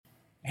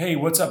Hey,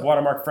 what's up,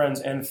 Watermark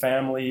friends and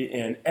family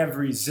in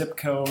every zip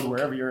code,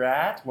 wherever you're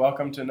at?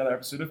 Welcome to another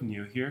episode of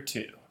New Here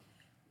Too,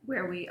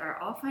 where we are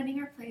all finding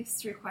our place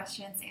through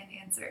questions and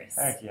answers.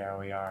 Heck yeah,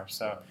 we are.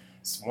 So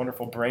it's a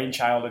wonderful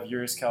brainchild of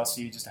yours,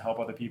 Kelsey, just to help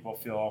other people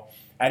feel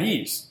at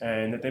ease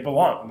and that they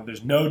belong, and that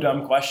there's no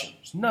dumb questions.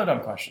 There's no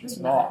dumb questions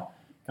at all.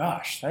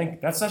 Gosh,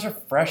 that's such a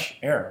fresh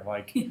air.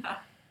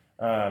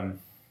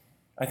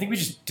 I think we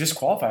just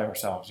disqualify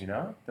ourselves,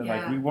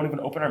 that we won't even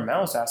open our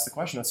mouths to ask the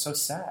question. That's so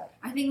sad.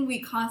 I think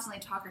we constantly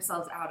talk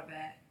ourselves out of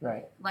it.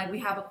 Right. Like we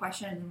have a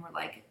question and we're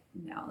like,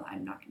 no,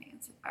 I'm not going to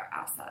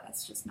ask that.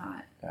 That's just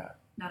not a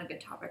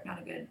good topic, not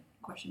a good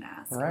question to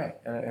ask. Right.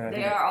 And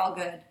they are all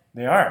good.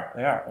 They are.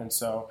 And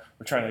so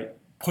we're trying to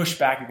push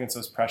back against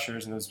those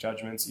pressures and those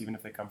judgments, even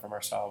if they come from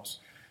ourselves,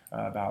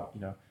 about,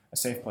 a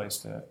safe place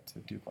to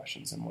do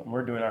questions. And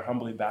we're doing our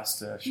humbly best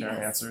to share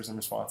answers and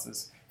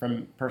responses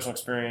from personal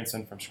experience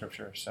and from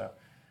Scripture. So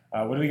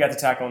what do we got to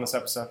tackle in this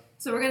episode?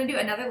 So we're going to do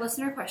another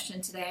listener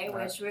question today,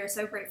 which we are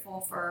so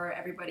grateful for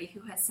everybody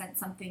who has sent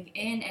something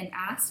in and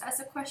asked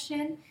us a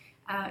question.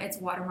 It's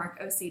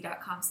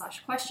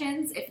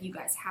watermarkoc.com/questions. If you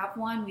guys have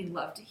one, we'd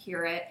love to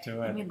hear it.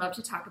 And we'd love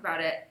to talk about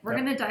it. We're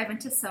going to dive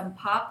into some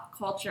pop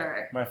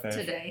culture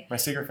today. My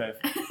secret fave.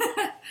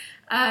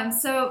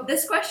 So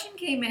this question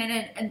came in,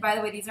 and by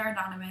the way, these are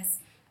anonymous.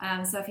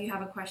 So if you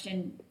have a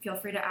question, feel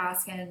free to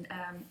ask, and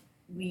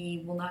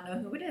we will not know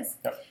who it is.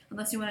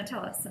 Unless you want to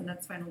tell us, and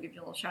that's fine. We'll give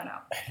you a little shout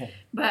out.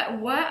 But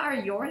what are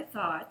your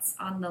thoughts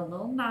on the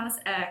Lil Nas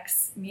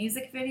X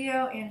music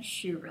video and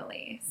shoe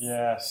release?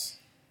 Yes.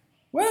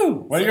 Woo!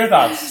 What are your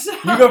thoughts?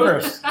 You go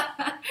first.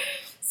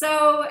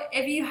 So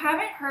if you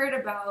haven't heard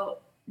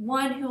about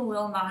who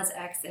Lil Nas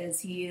X is,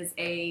 he is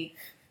a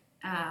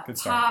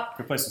pop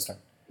Good place to start.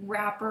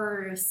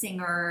 Rapper,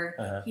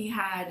 singer. He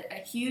had a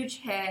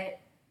huge hit,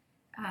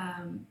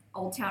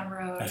 Old Town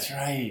Road. That's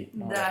right.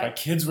 My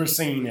kids were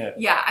singing it.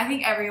 Yeah, I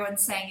think everyone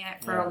sang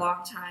it for a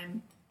long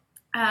time.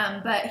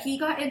 But he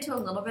got into a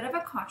little bit of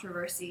a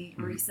controversy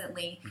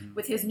recently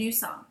with his new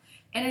song.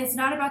 And it's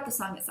not about the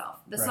song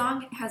itself. The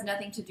song has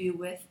nothing to do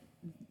with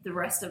the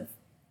rest of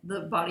the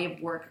body of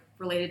work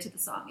related to the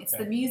song. It's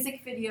the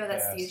music video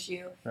that's the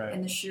issue,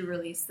 and the shoe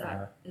release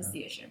that is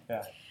the issue.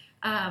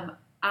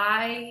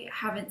 I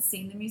haven't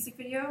seen the music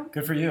video.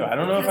 Good for you. I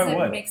don't know if I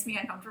would. It makes me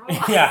uncomfortable.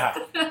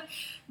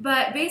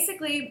 But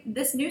basically,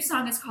 this new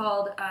song is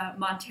called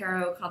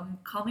Montero,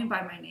 Call Me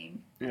By My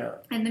Name. Yeah.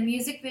 And the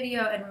music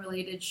video and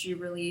related shoe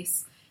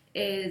release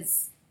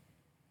is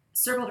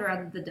circled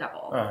around the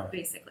devil,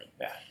 basically.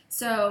 Yeah.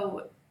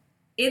 So,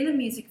 in the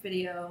music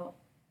video,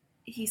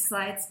 he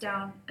slides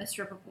down a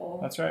stripper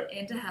pole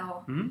into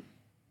hell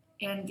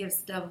and gives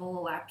the devil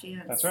a lap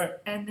dance. That's right.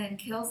 And then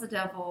kills the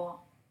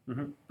devil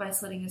by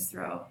slitting his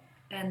throat,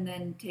 and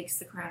then takes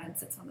the crown and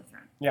sits on the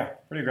throne. Yeah,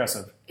 pretty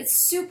aggressive. It's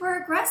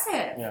super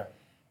aggressive. Yeah.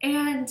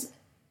 And,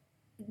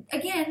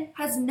 again,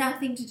 has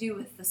nothing to do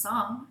with the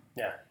song.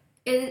 Yeah.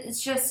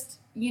 It's just,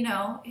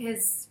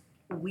 his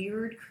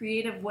weird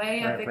creative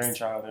way of...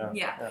 brainchild,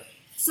 yeah.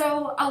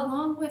 So,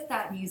 along with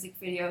that music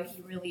video,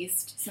 he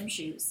released some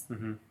shoes.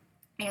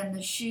 And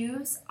the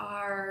shoes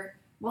are...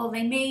 Well,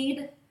 they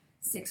made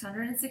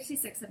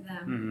 666 of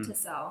them to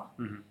sell.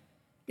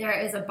 There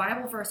is a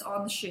Bible verse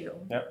on the shoe.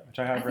 Yep, which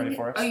I have ready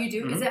for us. Oh, you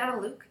do? Is it out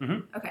of Luke?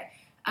 Okay.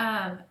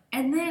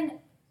 And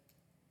then,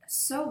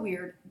 so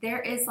weird,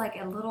 there is like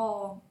a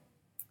little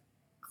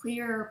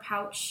clear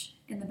pouch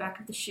in the back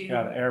of the shoe.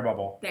 Yeah, the air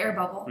bubble.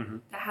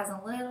 That has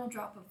a little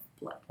drop of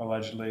blood.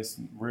 Allegedly,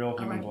 real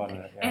human blood in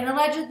it. Yeah. And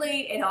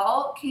allegedly, it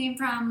all came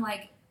from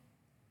like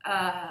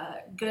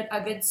a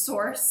good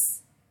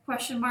source, ?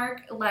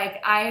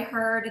 Like I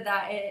heard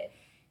that it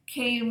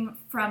came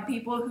from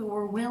people who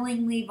were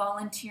willingly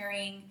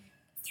volunteering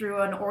through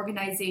an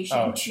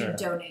organization to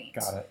donate.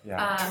 Got it.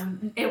 Yeah.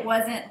 It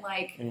wasn't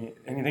like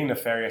anything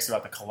nefarious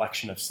about the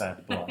collection of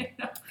said blood.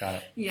 Got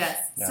it.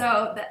 Yes. Yeah.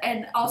 So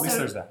and also at least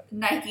there's that.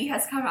 Nike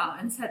has come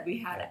out and said we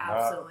had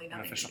absolutely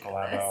nothing an official to do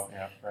with collabo. this.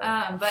 Yeah.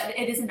 Right. But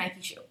it is a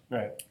Nike shoe.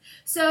 Right.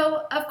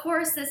 So of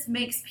course this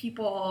makes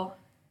people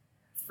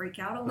freak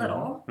out a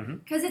little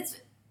because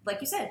it's,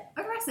 like you said,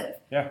 aggressive.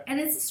 Yeah. And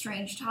it's a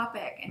strange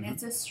topic, and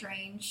it's a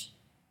strange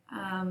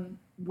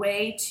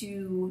way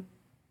to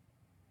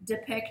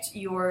depict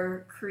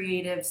your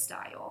creative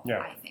style,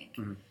 I think.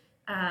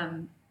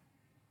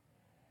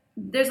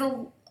 There's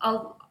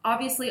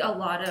obviously a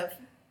lot of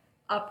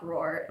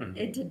uproar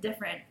into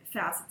different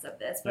facets of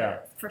this,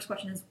 but first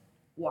question is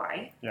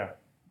why? Yeah.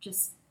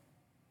 Just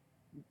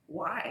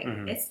why?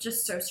 It's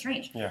just so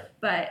strange. Yeah.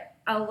 But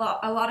a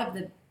lot of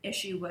the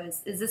issue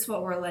was, is this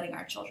what we're letting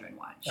our children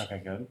watch?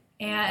 Okay, good.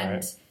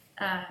 And,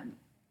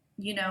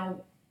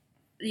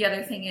 the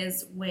other thing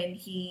is when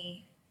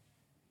he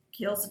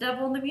kills the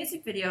devil in the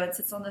music video and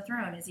sits on the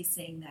throne, is he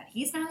saying that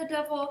he's not the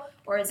devil,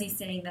 or is he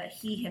saying that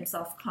he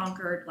himself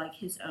conquered like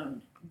his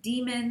own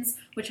demons,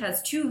 which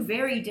has two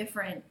very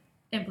different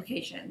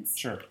implications.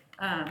 Sure.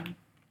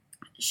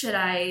 Should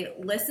I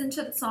listen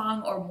to the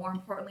song, or more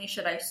importantly,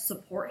 should I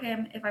support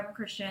him if I'm a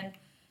Christian?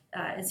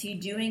 Is he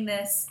doing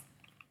this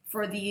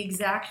for the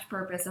exact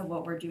purpose of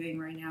what we're doing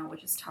right now,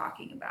 which is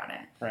talking about it.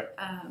 Right.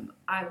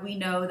 We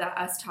know that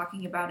us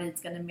talking about it is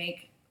going to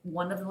make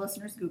one of the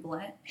listeners Google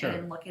it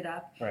and look it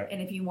up. Right.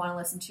 And if you want to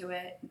listen to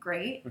it,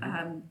 great.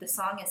 The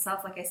song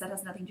itself, like I said,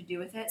 has nothing to do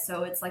with it.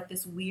 So it's like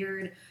this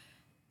weird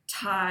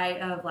tie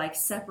of like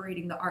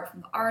separating the art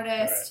from the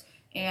artist. Right.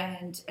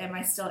 And am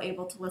I still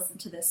able to listen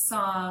to this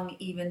song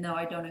even though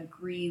I don't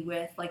agree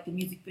with like the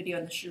music video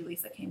and the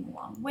shoelace that came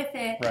along with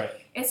it? Right.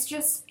 It's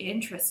just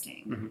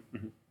interesting.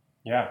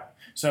 Yeah.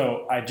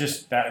 So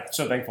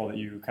so thankful that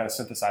you kind of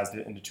synthesized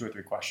it into 2 or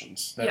 3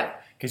 questions.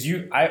 Because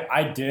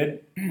I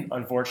did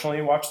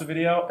unfortunately watch the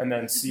video and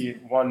then see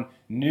one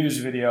news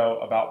video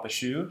about the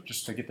shoe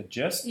just to get the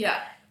gist.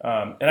 Yeah.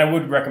 And I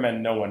would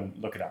recommend no one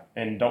look it up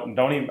and don't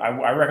even.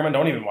 I recommend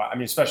don't even watch. I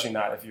mean, especially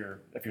not if you're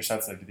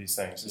sensitive to these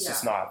things. It's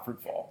just not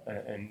fruitful,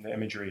 and the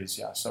imagery is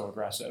so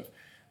aggressive.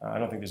 I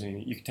don't think there's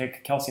any. You can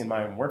take Kelsey and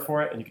my word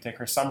for it, and you can take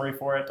her summary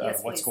for it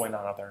of what's going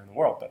on out there in the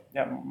world. But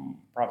yeah,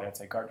 probably I'd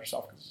say guard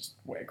yourself because it's just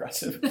way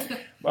aggressive.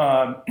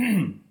 But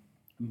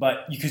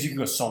because you can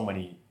go so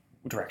many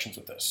directions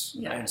with this,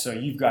 and so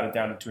you've got it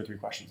down to 2 or 3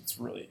 questions. It's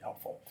really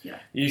helpful. Yeah.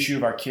 The issue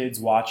of our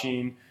kids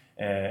watching,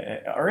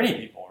 or any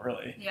people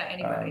really. Yeah,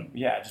 anybody.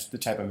 Just the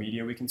type of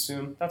media we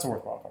consume. That's a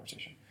worthwhile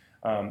conversation.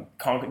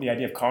 The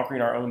idea of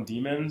conquering our own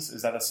demons,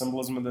 is that a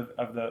symbolism of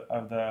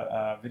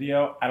the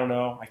video? I don't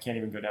know. I can't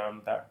even go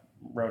down that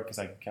road because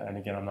I'm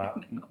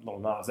not little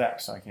Nas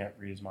X, so I can't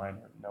read his mind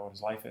or know what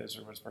his life is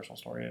or what his personal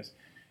story is,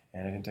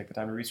 and I didn't take the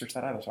time to research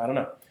that either, so I don't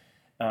know.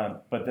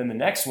 But then the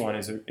next one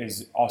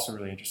is also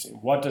really interesting.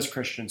 What does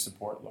Christian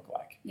support look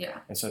like? Yeah.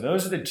 And so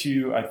those are the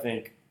 2, I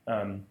think,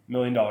 $1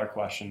 million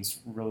questions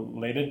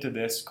related to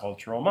this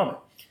cultural moment.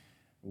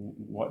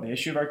 What the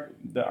issue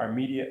of our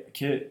media,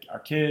 our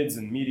kids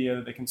and media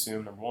that they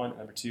consume, number 1.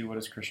 Number 2, what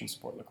does Christian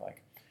support look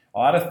like?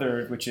 I'll add a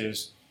third, which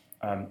is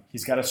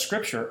he's got a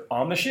scripture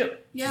on the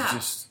ship. Yeah,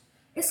 just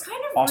it's kind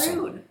of awesome.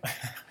 rude.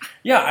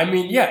 Yeah, I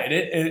mean,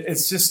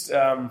 it's just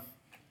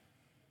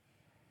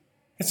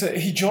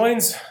he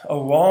joins a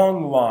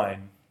long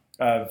line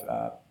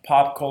of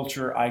pop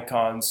culture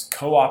icons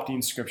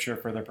co-opting scripture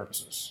for their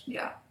purposes.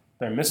 Yeah,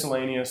 they're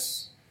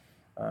miscellaneous.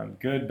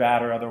 Good,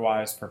 bad, or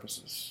otherwise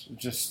purposes.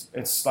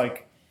 It's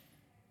like,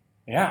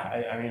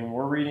 I mean,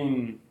 we're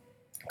reading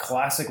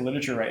classic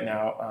literature right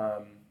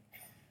now.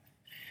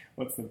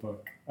 What's the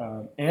book?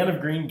 Anne of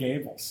Green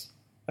Gables.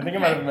 I think I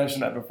might have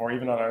mentioned that before,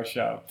 even on our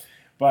show.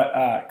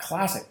 But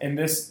classic. And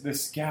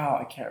this gal,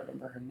 I can't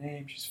remember her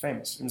name. She's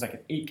famous. It was like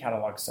an 8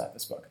 catalog set,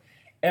 this book.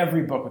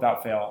 Every book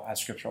without fail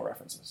has scriptural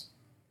references.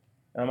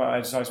 And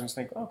I just always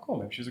think, oh, cool,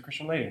 maybe she's a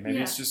Christian lady. Maybe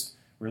it's just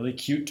really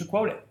cute to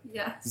quote it.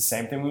 Yeah. It's the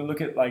same thing when we look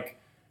at like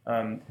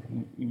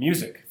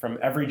music from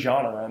every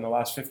genre in the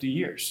last 50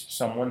 years.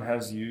 Someone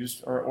has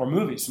used, or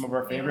movies, some of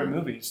our favorite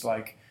movies,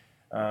 like,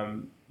 I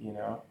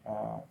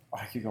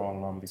could go on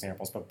and on with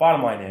examples, but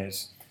bottom line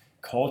is,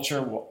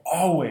 culture will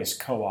always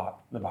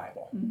co-opt the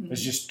Bible.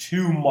 There's just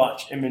too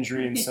much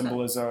imagery and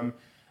symbolism.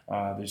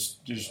 There's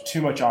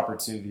too much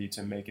opportunity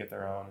to make it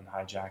their own and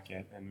hijack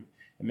it and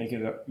make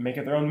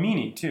it their own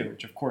meaning too,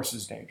 which of course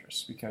is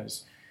dangerous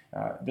because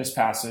this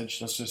passage,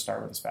 let's just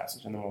start with this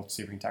passage and then we'll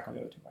see if we can tackle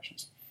the other 2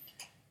 questions,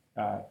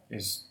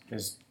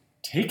 is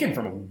taken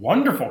from a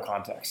wonderful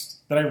context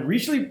that I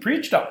recently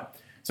preached on.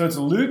 So it's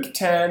Luke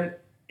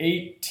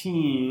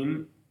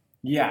 10:18.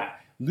 Yeah,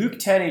 Luke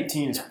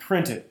 10:18 is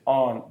printed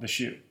on the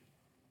shoe.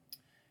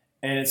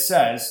 And it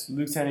says,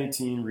 Luke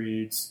 10:18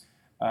 reads,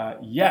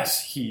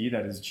 yes, he,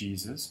 that is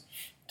Jesus,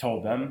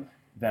 told them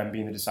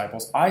being the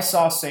disciples, I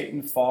saw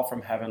Satan fall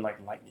from heaven like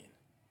lightning.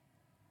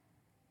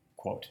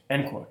 Quote,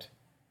 end quote.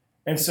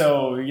 And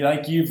so,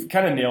 like, you've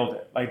kind of nailed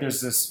it. Like,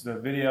 the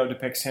video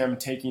depicts him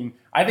taking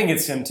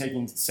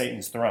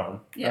Satan's throne.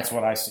 Yeah. That's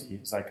what I see.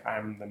 It's like,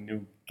 I'm the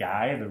new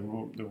guy, the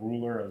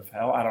ruler of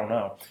hell. I don't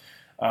know.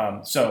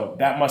 So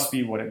that must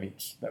be what it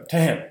means to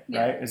him,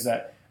 right? Is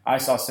that I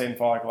saw Satan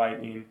fall like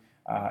lightning,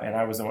 and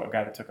I was the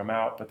guy that took him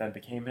out, but then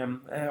became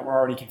him. We're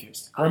already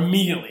confused. We're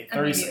immediately,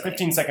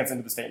 15 seconds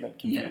into the statement,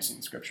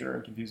 confusing scripture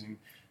and confusing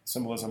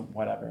symbolism,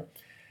 whatever.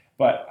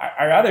 But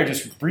I'd rather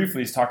just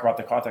briefly talk about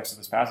the context of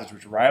this passage,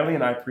 which Riley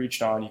and I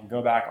preached on. You can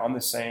go back on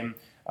the same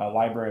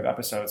library of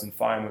episodes and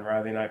find when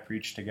Riley and I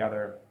preached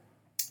together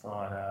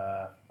on,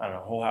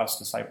 Whole House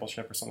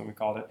Discipleship or something we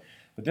called it.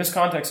 But this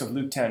context of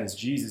Luke 10 is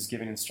Jesus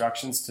giving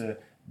instructions to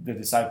the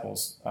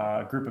disciples,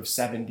 a group of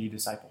 70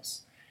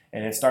 disciples.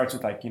 And it starts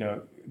with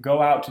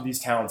go out to these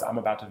towns I'm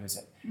about to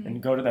visit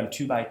and go to them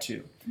 2 by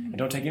 2. And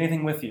don't take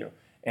anything with you.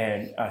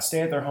 And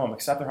stay at their home,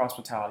 accept their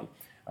hospitality.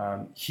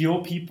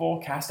 Heal people,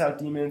 cast out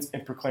demons,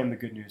 and proclaim the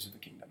good news of the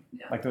kingdom.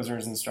 Yeah. Like those are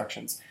his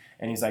instructions.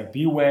 And he's like,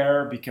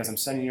 beware because I'm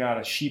sending you out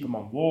as sheep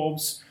among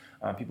wolves.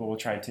 People will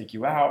try and take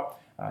you out.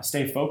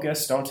 Stay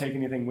focused. Don't take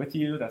anything with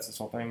you. That's this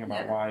whole thing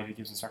about why he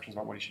gives instructions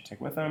about what he should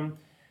take with him.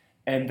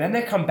 And then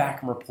they come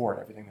back and report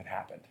everything that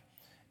happened.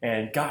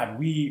 And God,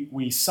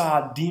 we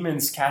saw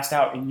demons cast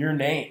out in your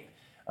name.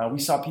 We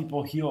saw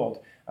people healed.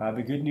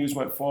 The good news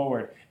went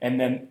forward. And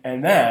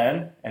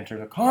then enter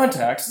the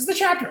context. This is the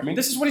chapter. I mean,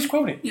 this is what he's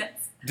quoting. Yes.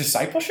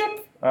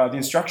 Discipleship? The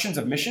instructions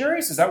of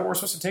missionaries, is that what we're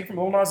supposed to take from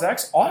Lil Nas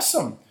X?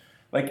 Awesome.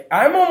 Like,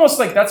 I'm almost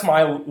like, that's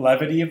my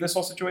levity of this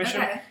whole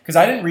situation. Because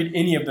I didn't read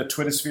any of the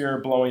Twitter sphere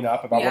blowing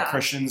up about what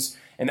Christians,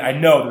 and I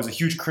know there was a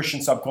huge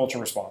Christian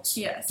subculture response.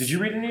 Yes. Did you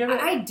read any of it?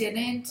 I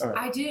didn't. Okay.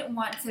 I didn't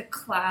want to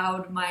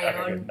cloud my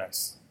own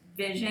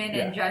vision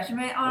and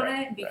judgment on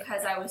it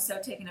because I was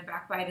so taken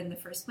aback by it in the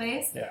first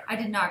place. Yeah. I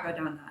did not go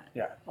down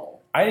that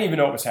hole. I didn't even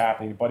know what was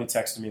happening. A buddy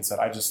texted me and said,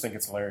 I just think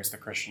it's hilarious, the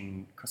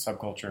Christian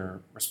subculture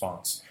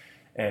response.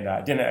 And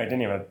I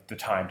didn't even have the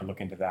time to look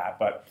into that.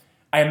 But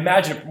I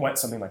imagine it went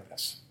something like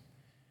this.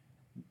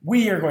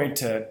 We are going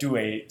to do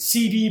a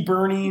CD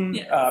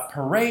burning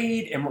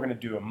parade, and we're going to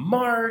do a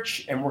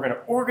march, and we're going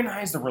to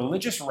organize the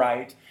religious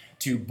right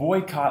to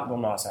boycott Lil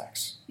Nas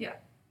X. Yeah.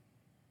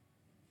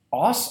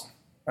 Awesome.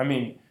 I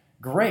mean,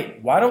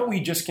 great. Why don't we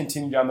just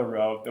continue down the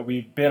road that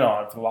we've been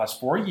on for the last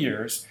 4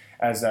 years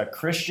as a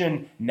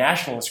Christian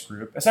nationalist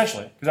group,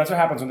 essentially, because that's what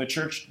happens when the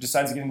church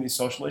decides to get into these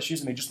social issues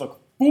and they just look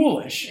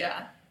foolish.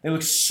 Yeah. They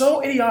look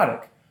so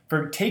idiotic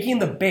for taking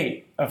the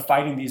bait of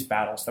fighting these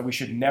battles that we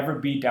should never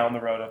be down the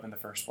road of in the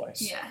first place.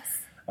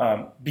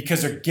 Yes.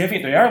 Because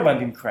they are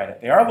lending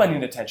credit. They are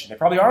lending attention. They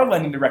probably are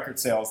lending to record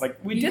sales. Like,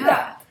 we did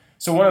that.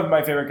 So one of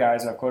my favorite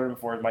guys, and I've quoted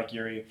before, is Mike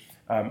Geary.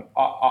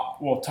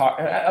 We'll talk,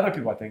 and other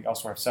people I think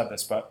elsewhere have said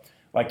this, but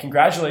like,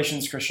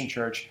 congratulations, Christian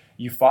Church.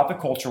 You fought the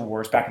culture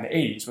wars back in the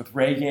 80s with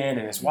Reagan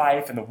and his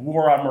wife and the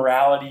war on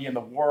morality and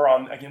the war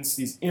against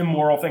these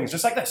immoral things,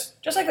 just like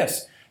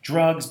this.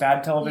 Drugs,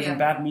 bad television,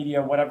 bad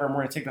media, whatever, and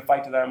we're going to take the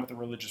fight to them with the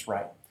religious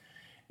right.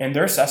 And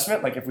their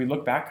assessment, like if we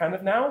look back kind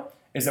of now,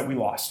 is that we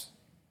lost.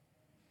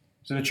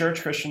 So the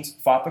church, Christians,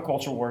 fought the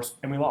culture wars,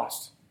 and we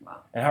lost. Wow.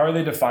 And how are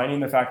they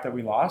defining the fact that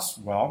we lost?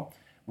 Well,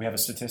 we have a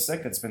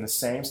statistic that's been the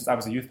same since I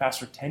was a youth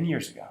pastor 10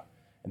 years ago.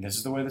 And this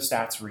is the way the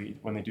stats read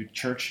when they do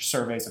church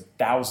surveys of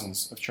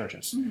thousands of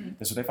churches. Mm-hmm.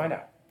 This is what they find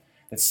out.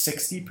 That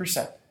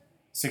 60%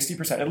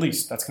 at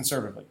least, that's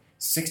conservatively,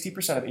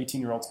 60% of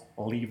 18-year-olds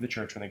leave the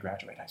church when they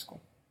graduate high school.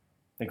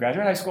 They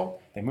graduate high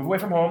school, they move away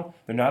from home,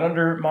 they're not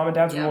under mom and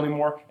dad's rule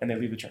anymore, and they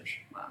leave the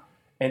church. Wow.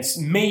 And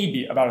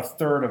maybe about a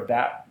third of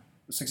that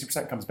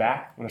 60% comes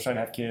back when they're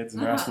starting to have kids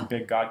and they're asking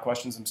big God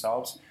questions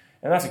themselves.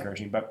 And that's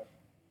encouraging, but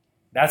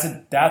that's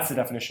the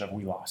definition of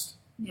we lost.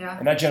 Yeah.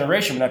 And that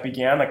generation, when that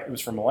began, like, it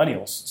was for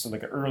millennials. So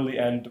like the early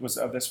end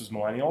of this was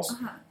millennials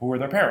who were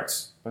their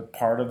parents, but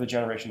part of the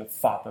generation that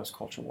fought those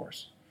culture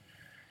wars.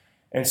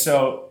 And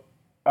so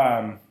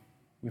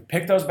we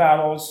picked those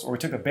battles, or we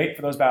took the bait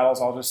for those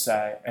battles, I'll just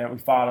say, and we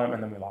fought them,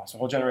 and then we lost. The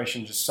whole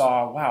generation just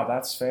saw, wow,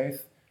 that's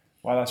faith.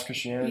 Wow, that's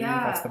Christianity.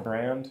 Yeah. That's the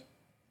brand.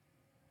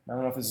 I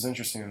don't know if this is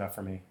interesting enough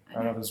for me. I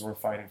don't know if this is worth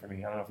fighting for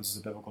me. I don't know if this is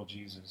a biblical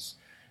Jesus.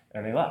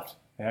 And they left.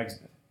 They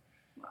exited.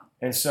 Wow.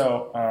 And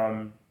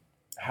so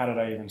how did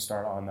I even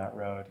start on that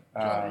road?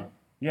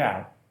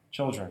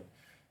 Children.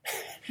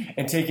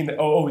 And taking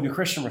the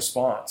Christian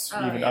response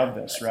of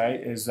this, right,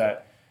 is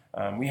that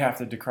we have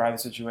to decry the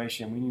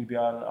situation. We need to be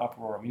out in an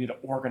uproar. We need to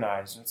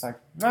organize. And it's like,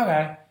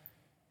 okay.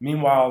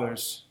 Meanwhile,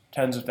 there's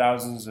tens of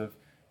thousands of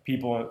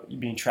people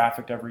being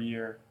trafficked every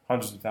year,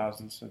 hundreds of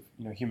thousands of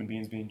human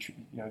beings being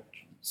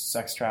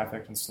sex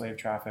trafficked and slave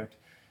trafficked,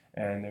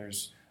 and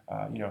there's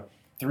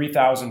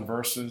 3,000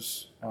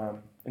 verses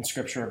in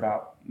Scripture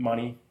about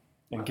money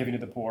and giving to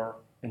the poor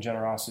and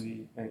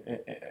generosity,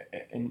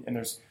 and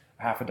there's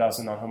half a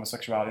dozen on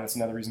homosexuality. That's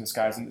another reason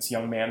this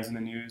young man is in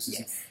the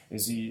news.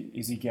 Is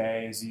he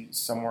gay? Is he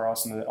somewhere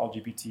else in the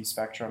LGBT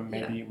spectrum?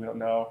 Maybe we don't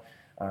know.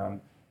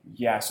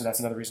 So that's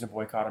another reason to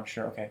boycott, I'm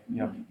sure. Okay,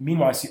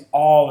 Meanwhile, I see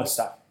all this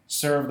stuff: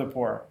 serve the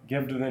poor,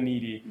 give to the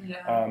needy,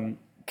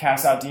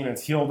 cast out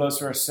demons, heal those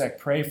who are sick,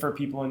 pray for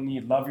people in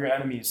need, love your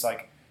enemies.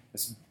 Like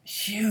this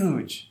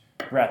huge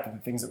breadth of the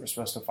things that we're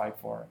supposed to fight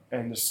for.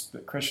 And the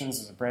Christians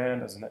as a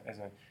brand, as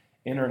an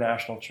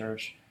international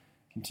church,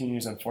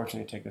 continues,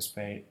 unfortunately, to take this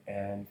bait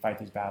and fight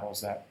these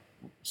battles that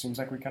seems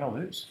like we kind of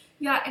lose.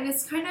 Yeah, and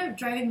it's kind of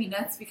driving me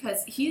nuts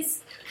because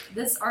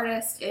this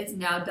artist is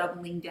now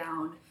doubling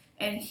down,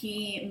 and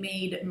he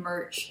made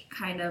merch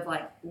kind of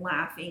like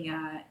laughing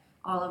at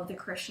all of the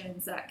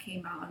Christians that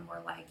came out and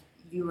were like,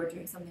 you were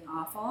doing something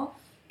awful.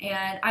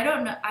 And I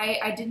don't know,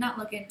 I did not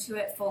look into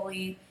it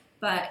fully,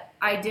 but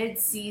I did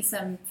see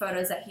some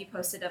photos that he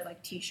posted of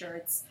like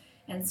t-shirts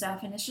and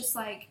stuff, and it's just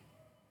like,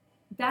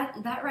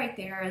 that right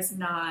there is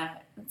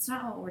that's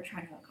not what we're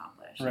trying to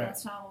accomplish. Right.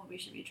 That's not what we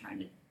should be trying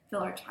to fill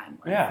our time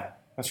with. Yeah,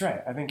 that's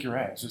right. I think you're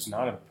right. It's just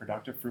not a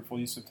productive, fruitful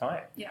use of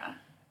time. Yeah.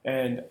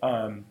 And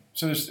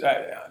so there's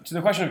to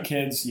the question of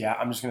kids,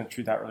 I'm just going to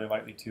treat that really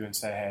lightly too and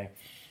say, hey,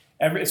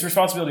 it's the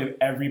responsibility of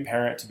every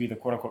parent to be the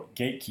quote-unquote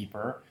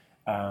gatekeeper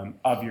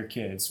of your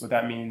kids. What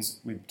that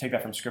means, we take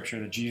that from Scripture,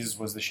 that Jesus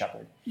was the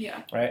shepherd.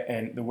 Yeah. Right?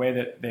 And the way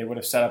that they would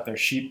have set up their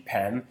sheep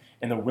pen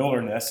in the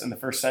wilderness in the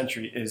first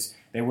century is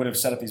they would have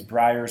set up these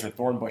briars or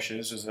thorn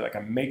bushes as like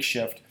a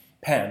makeshift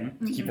pen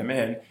to keep them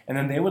in, and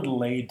then they would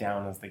lay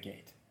down as the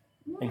gate.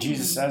 And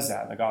Jesus says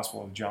that in the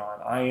Gospel of John.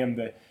 I am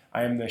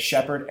the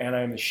shepherd and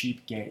I am the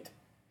sheep gate.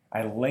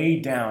 I lay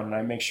down and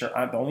I make sure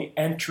the only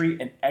entry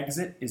and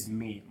exit is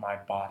me, my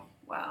body.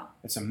 Wow.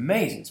 It's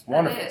amazing. It's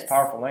wonderful. It's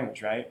powerful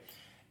language, right?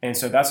 And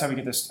so that's how we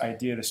get this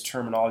idea, this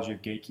terminology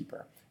of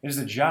gatekeeper. It is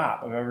the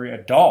job of every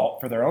adult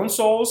for their own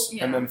souls,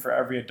 and then for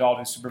every adult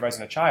who's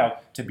supervising a child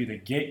to be the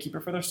gatekeeper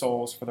for their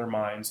souls, for their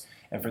minds,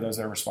 and for those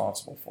they're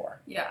responsible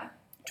for. Yeah.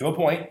 To a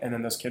point, and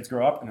then those kids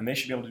grow up, and then they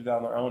should be able to do that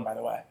on their own, by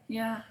the way.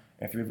 Yeah.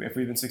 If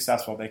we've been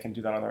successful, they can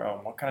do that on their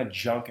own. What kind of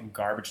junk and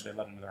garbage do they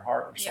let into their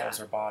heart, their souls,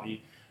 their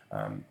body?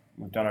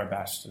 We've done our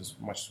best as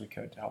much as we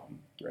could to help them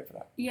get ready for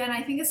that. Yeah, and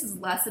I think this is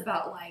less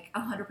about like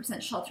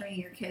 100% sheltering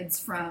your kids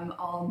from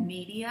all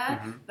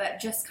media, but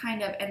just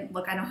kind of, and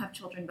look, I don't have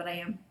children, but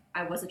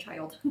I was a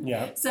child.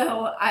 Yeah.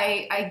 So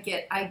I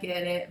get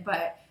it,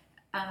 but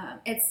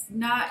it's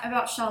not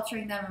about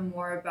sheltering them and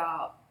more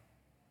about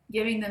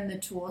giving them the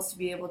tools to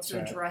be able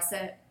to address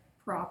it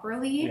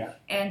properly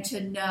and to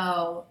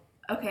know,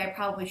 okay, I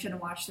probably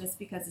shouldn't watch this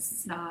because this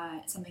is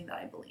not something that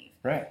I believe.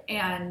 Right.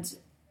 And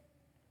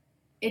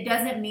it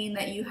doesn't mean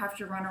that you have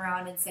to run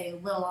around and say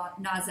Lil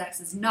Nas X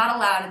is not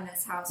allowed in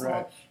this household.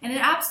 Right. And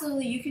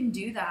absolutely you can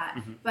do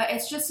that. But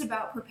it's just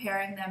about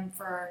preparing them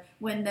for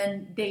when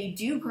then they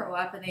do grow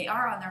up and they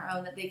are on their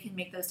own, that they can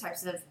make those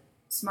types of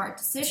smart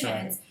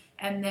decisions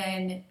and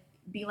then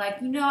be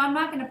like, I'm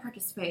not going to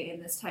participate in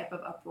this type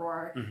of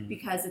uproar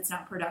because it's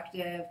not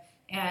productive.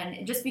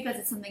 And just because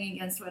it's something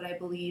against what I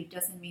believe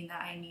doesn't mean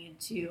that I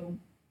need to,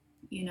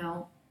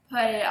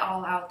 put it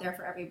all out there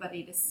for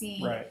everybody to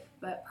see. Right.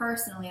 But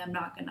personally, I'm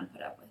not going to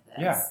put up with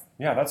this.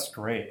 Yeah, that's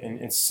great. And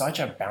it's such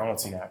a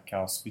balancing act,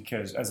 Kels,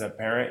 because as a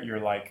parent,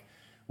 you're like,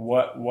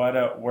 what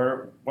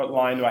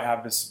line do I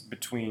have this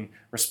between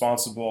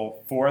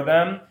responsible for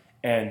them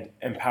and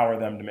empower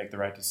them to make the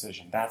right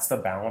decision? That's the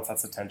balance.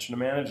 That's the tension to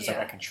manage. It's like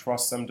I can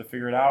trust them to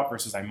figure it out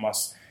versus I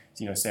must,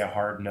 say a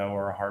hard no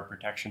or a hard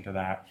protection to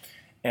that.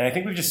 And I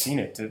think we've just seen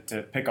it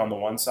to pick on the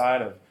one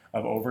side of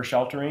over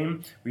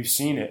sheltering. We've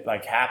seen it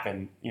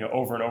happen,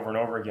 over and over and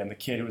over again. The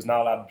kid who was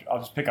not allowed, I'll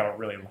just pick on a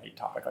really light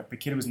topic, like the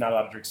kid who was not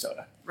allowed to drink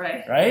soda.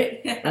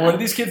 Right? Yeah. And what do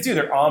these kids do?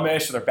 They're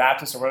Amish or they're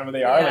Baptist or whatever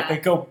they are. Yeah. Like they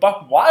go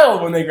buck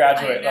wild when they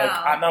graduate.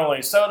 Like not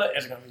only soda,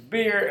 it's going to be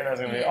beer and there's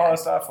going to be all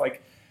this stuff.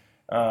 Like,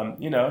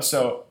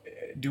 so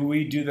do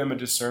we do them a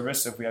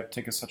disservice if we have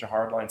to take such a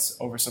hardline,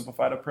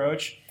 oversimplified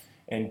approach?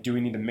 And do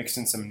we need to mix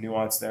in some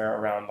nuance there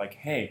around like,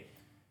 hey,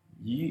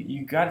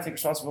 you got to take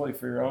responsibility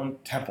for your own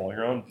temple,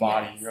 your own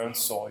body, your own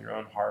soul, your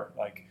own heart.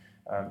 Like,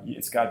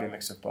 it's got to be a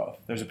mix of both.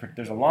 There's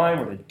a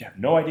line where they have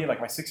no idea. Like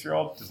my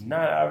 6-year-old does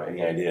not have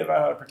any idea about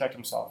how to protect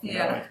himself. You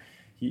know? Like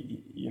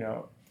he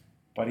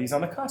but he's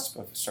on the cusp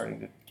of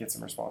starting to get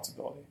some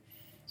responsibility.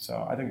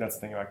 So I think that's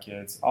the thing about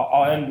kids.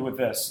 I'll end with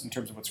this in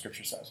terms of what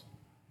Scripture says,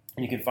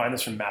 and you can find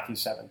this from Matthew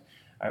 7.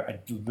 I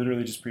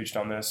literally just preached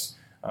on this.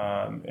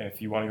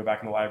 If you want to go back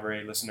in the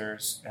library,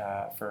 listeners,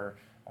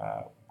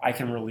 I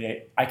can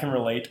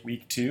relate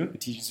week 2, the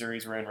teaching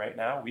series we're in right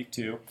now, week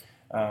 2,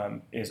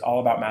 is all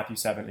about Matthew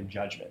 7 and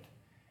judgment.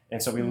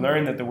 And so we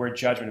learned that the word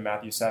judgment in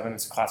Matthew 7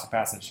 is a classic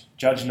passage.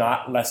 Judge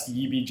not, lest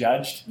ye be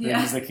judged. Yeah.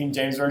 This is the King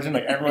James Version.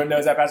 Like everyone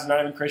knows that passage,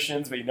 not even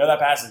Christians, but you know that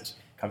passage.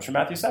 It comes from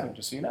Matthew 7,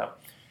 just so you know.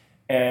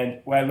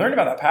 And what I learned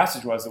about that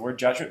passage was the word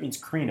judgment means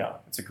krino.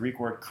 It's a Greek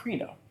word,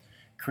 krino.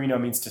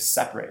 Krino means to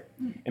separate.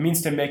 It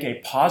means to make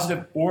a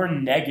positive or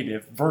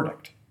negative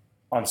verdict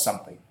on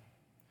something.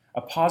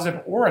 A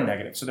positive or a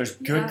negative. So there's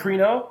good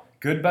krino,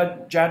 good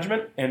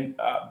judgment, and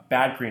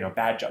bad krino,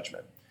 bad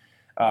judgment.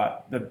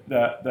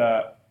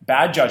 The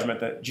bad judgment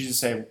that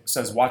Jesus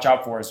says watch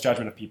out for is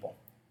judgment of people.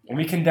 When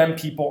we condemn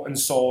people and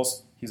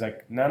souls, he's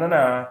like, no,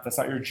 that's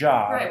not your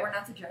job. Right, we're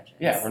not the judges.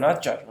 Yeah, we're not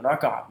the judge. We're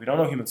not God. We don't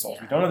know human souls.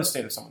 We don't know the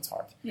state of someone's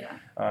heart.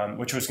 Yeah.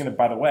 Which was going to,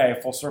 by the way,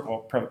 full circle,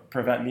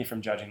 prevent me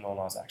from judging Lil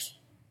Nas X.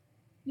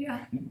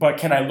 Yeah. But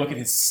can I look at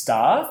his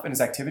stuff and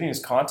his activity and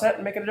his content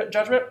and make a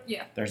judgment?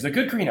 Yeah. There's the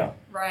good krino.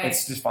 Right.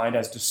 It's defined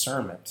as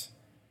discernment.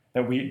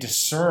 That we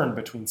discern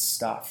between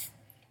stuff,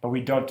 but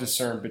we don't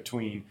discern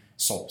between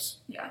souls.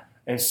 Yeah.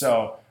 And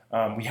so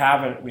we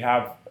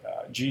have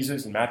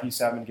Jesus in Matthew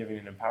 7 giving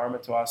an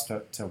empowerment to us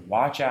to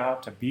watch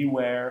out, to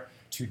beware,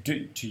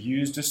 to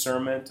use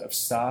discernment of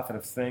stuff and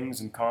of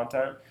things and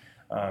content,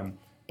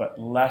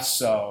 but less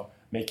so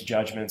make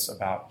judgments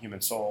about human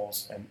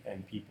souls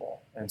and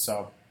people. And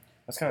so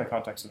that's kind of the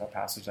context of that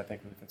passage I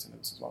think really fits into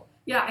this as well.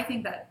 Yeah, I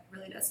think that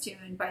really does too.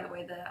 And by the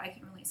way, the I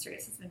Can Relate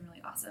series has been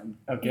really awesome.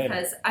 Okay.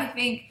 Because I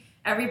think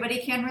everybody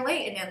can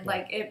relate, and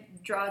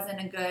it draws in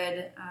a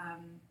good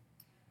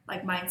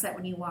mindset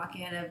when you walk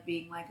in of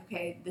being like,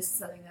 okay, this is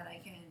something that I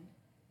can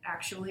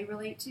actually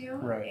relate to.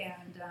 Right.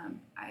 And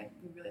I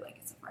really like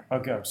it so far.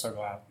 Okay, I'm so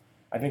glad.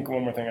 I think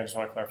one more thing I just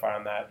want to clarify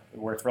on that,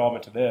 where it's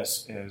relevant to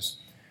this, is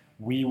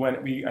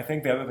I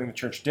think the other thing the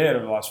church did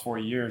over the last 4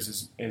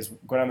 years is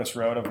go down this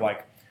road of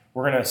like,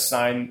 we're going to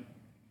assign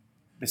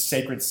the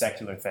sacred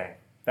secular thing.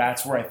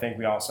 That's where I think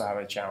we also have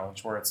a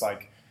challenge, where it's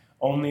like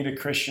only the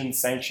Christian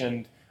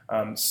sanctioned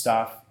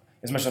stuff.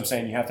 As much as I'm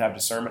saying you have to have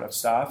discernment of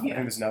stuff, I think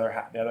there's the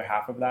other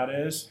half of that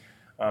is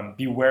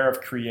beware of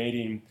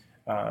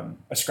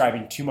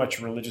ascribing too much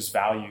religious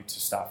value to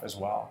stuff as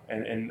well.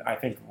 And I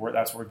think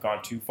that's where we've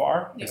gone too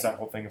far, is that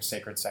whole thing of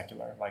sacred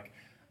secular. Like,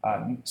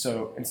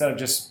 So instead of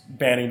just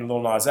banning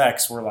Lil Nas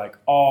X, we're like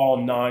all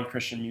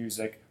non-Christian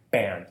music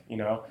banned,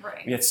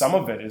 Right. Yet some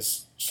of it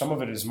is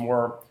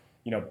more,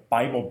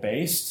 Bible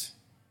based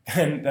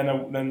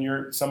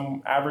than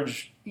some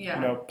average,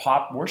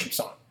 pop worship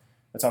song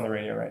that's on the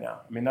radio right now.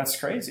 I mean, that's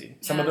crazy.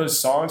 Some of those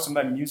songs, some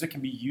of that music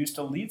can be used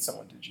to lead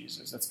someone to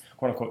Jesus. That's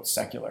quote unquote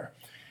secular.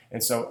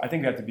 And so I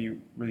think we have to be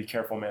really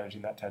careful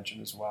managing that tension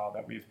as well,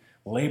 that we've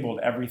labeled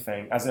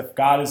everything as if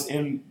God is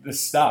in this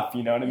stuff,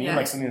 you know what I mean? Yeah.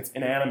 Like something that's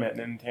inanimate and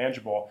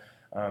intangible.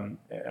 And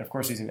of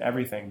course he's in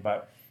everything,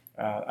 but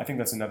I think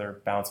that's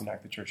another balancing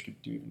act the church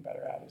could do even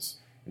better at is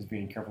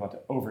being careful not to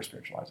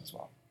over-spiritualize as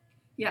well.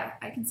 Yeah,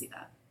 I can see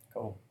that.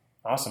 Cool.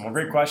 Awesome. Well,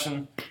 great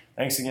question.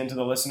 Thanks again to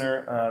the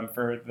listener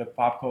for the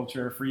pop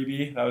culture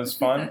freebie. That was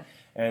fun.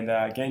 And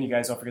again, you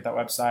guys don't forget that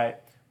website,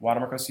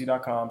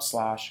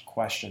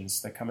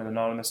 watermarkOC.com/questions. They come in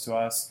anonymous to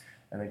us,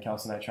 and then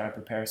Kelsey and I try and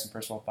prepare some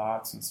personal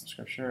thoughts and some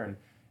scripture and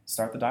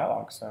start the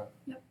dialogue. So,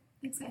 Yep.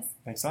 Thanks, guys.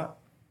 Thanks a lot.